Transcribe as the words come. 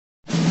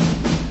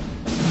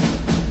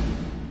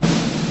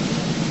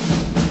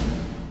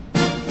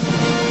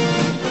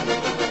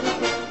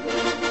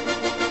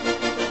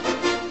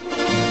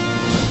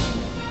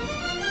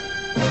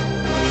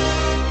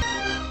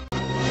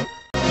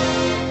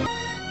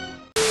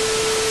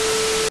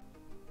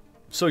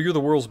So you're the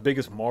world's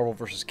biggest Marvel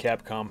vs.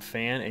 Capcom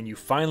fan, and you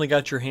finally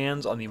got your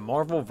hands on the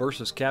Marvel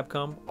vs.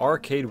 Capcom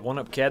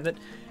Arcade1up cabinet.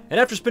 And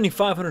after spending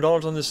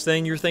 $500 on this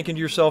thing, you're thinking to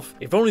yourself,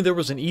 if only there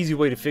was an easy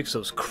way to fix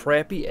those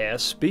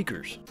crappy-ass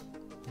speakers.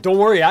 Don't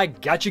worry, I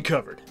got you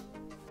covered.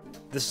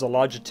 This is a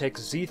Logitech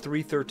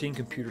Z313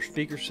 computer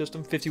speaker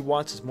system. 50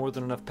 watts is more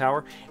than enough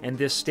power, and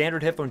this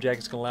standard headphone jack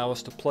is going to allow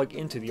us to plug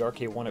into the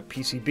Arcade1up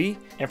PCB.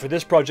 And for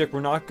this project,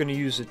 we're not going to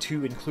use the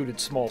two included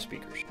small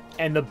speakers.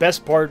 And the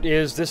best part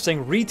is this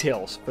thing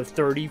retails for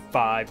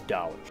 $35.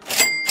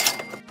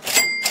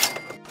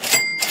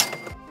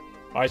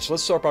 Alright, so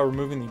let's start by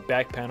removing the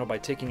back panel by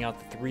taking out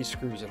the 3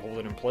 screws that hold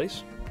it in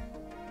place.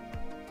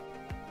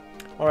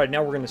 Alright,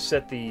 now we're going to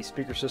set the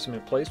speaker system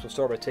in place. We'll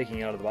start by taking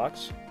it out of the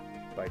box.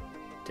 By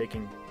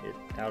taking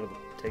it out of the...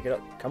 Take it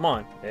out. Come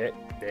on.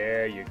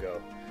 There you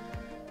go.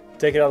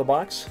 Take it out of the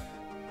box.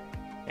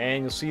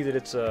 And you'll see that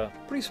it's a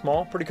pretty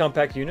small, pretty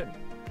compact unit.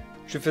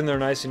 Should fit in there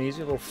nice and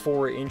easy. A little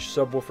 4-inch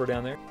subwoofer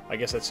down there. I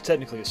guess that's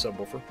technically a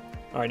subwoofer.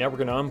 Alright, now we're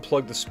going to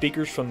unplug the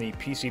speakers from the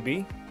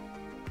PCB.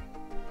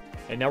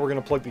 And now we're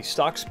going to plug the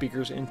stock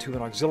speakers into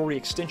an auxiliary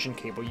extension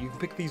cable. You can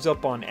pick these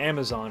up on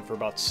Amazon for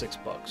about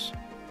 $6.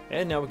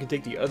 And now we can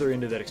take the other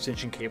end of that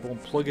extension cable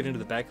and plug it into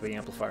the back of the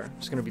amplifier.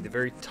 It's going to be the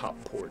very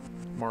top port,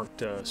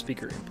 marked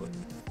speaker input.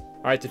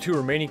 Alright, the 2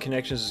 remaining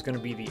connections is going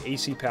to be the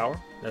AC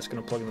power. That's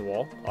going to plug in the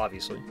wall,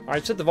 obviously.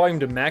 Alright, set the volume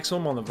to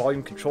maximum on the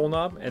volume control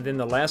knob, and then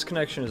the last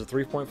connection is a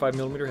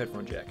 3.5mm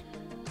headphone jack,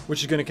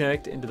 which is going to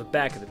connect into the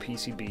back of the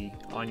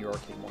PCB on your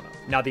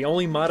Arcade1up. Now, the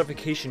only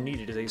modification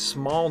needed is a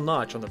small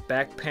notch on the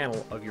back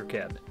panel of your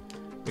cabinet.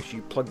 Make sure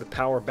you plug the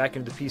power back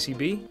into the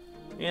PCB,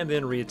 and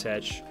then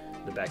reattach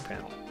the back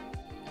panel.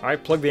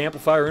 Alright, plug the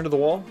amplifier into the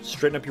wall,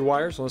 straighten up your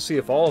wires, and let's see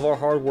if all of our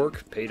hard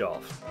work paid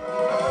off.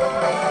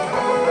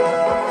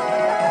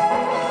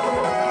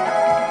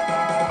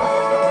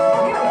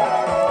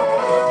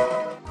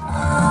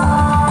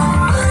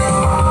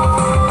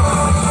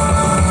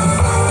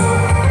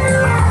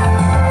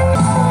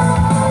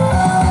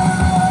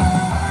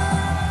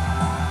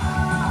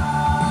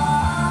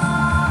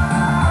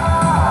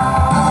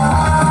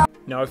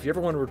 Now, if you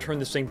ever want to return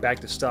this thing back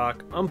to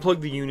stock,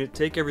 unplug the unit,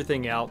 take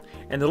everything out,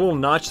 and the little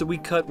notch that we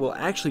cut will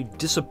actually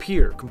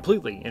disappear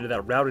completely into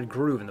that routed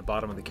groove in the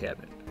bottom of the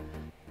cabinet.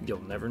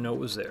 You'll never know it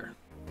was there.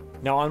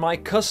 Now, on my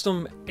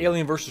custom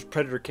Alien vs.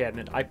 Predator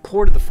cabinet, I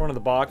ported the front of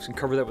the box and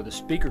covered that with a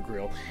speaker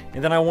grill,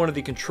 and then I wanted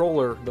the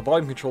controller, the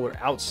volume controller,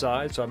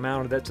 outside, so I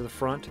mounted that to the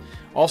front.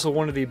 Also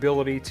wanted the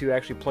ability to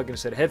actually plug in a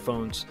set of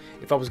headphones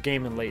if I was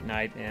gaming late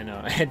night and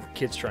I had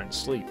kids trying to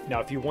sleep.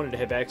 Now, if you wanted to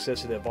have access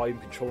to that volume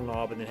control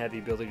knob and then have the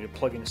ability to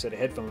plug in a set of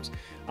headphones,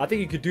 I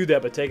think you could do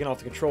that by taking off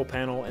the control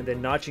panel and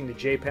then notching the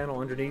J panel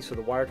underneath so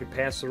the wire could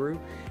pass through,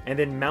 and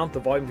then mount the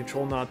volume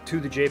control knob to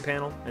the J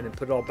panel and then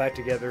put it all back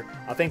together.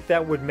 I think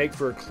that would make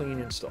for a clean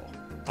install.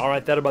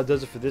 Alright, that about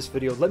does it for this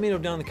video. Let me know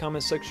down in the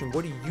comment section,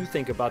 what do you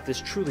think about this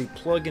truly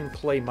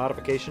plug-and-play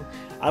modification?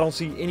 I don't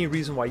see any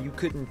reason why you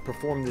couldn't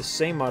perform this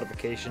same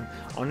modification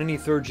on any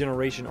 3rd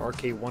generation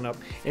Arcade1up.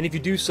 And if you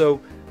do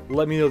so,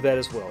 let me know that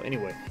as well.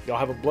 Anyway, y'all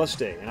have a blessed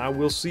day, and I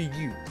will see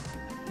you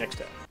next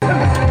time.